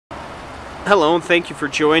Hello, and thank you for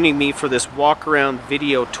joining me for this walk-around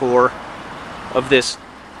video tour of this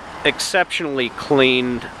exceptionally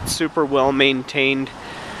clean, super well-maintained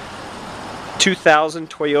 2000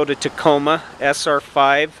 Toyota Tacoma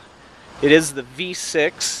SR5. It is the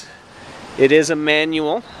V6. It is a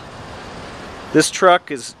manual. This truck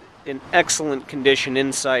is in excellent condition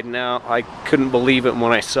inside and out. I couldn't believe it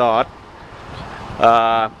when I saw it.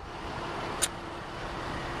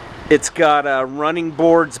 It's got running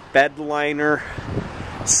boards, bed liner,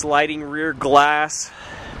 sliding rear glass.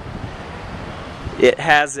 It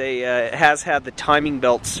has had the timing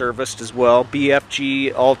belt serviced as well.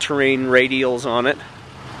 BFG all-terrain radials on it.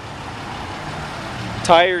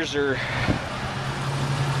 Tires are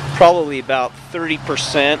probably about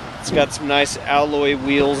 30%. It's got some nice alloy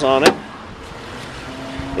wheels on it.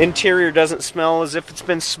 Interior doesn't smell as if it's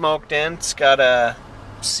been smoked in. It's got a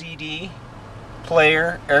CD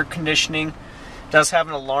player, air conditioning. It does have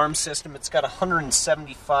an alarm system. It's got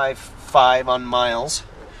 175.5 on miles.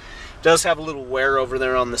 It does have a little wear over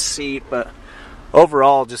there on the seat, but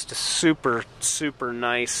overall just a super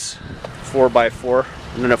nice 4x4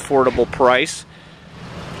 at an affordable price.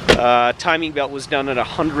 Timing belt was done at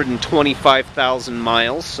 125,000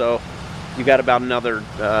 miles, so you got about another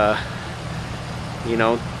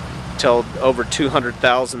till over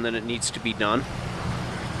 200,000 then it needs to be done.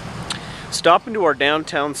 Stop into our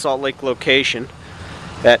downtown Salt Lake location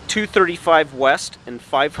at 235 West and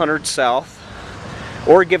 500 South,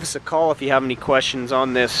 or give us a call if you have any questions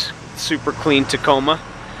on this super clean Tacoma.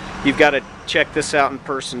 You've got to check this out in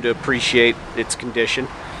person to appreciate its condition.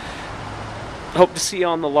 Hope to see you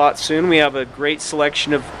on the lot soon. We have a great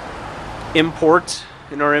selection of imports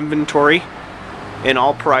in our inventory in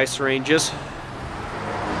all price ranges.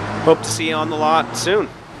 Hope to see you on the lot soon.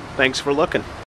 Thanks for looking.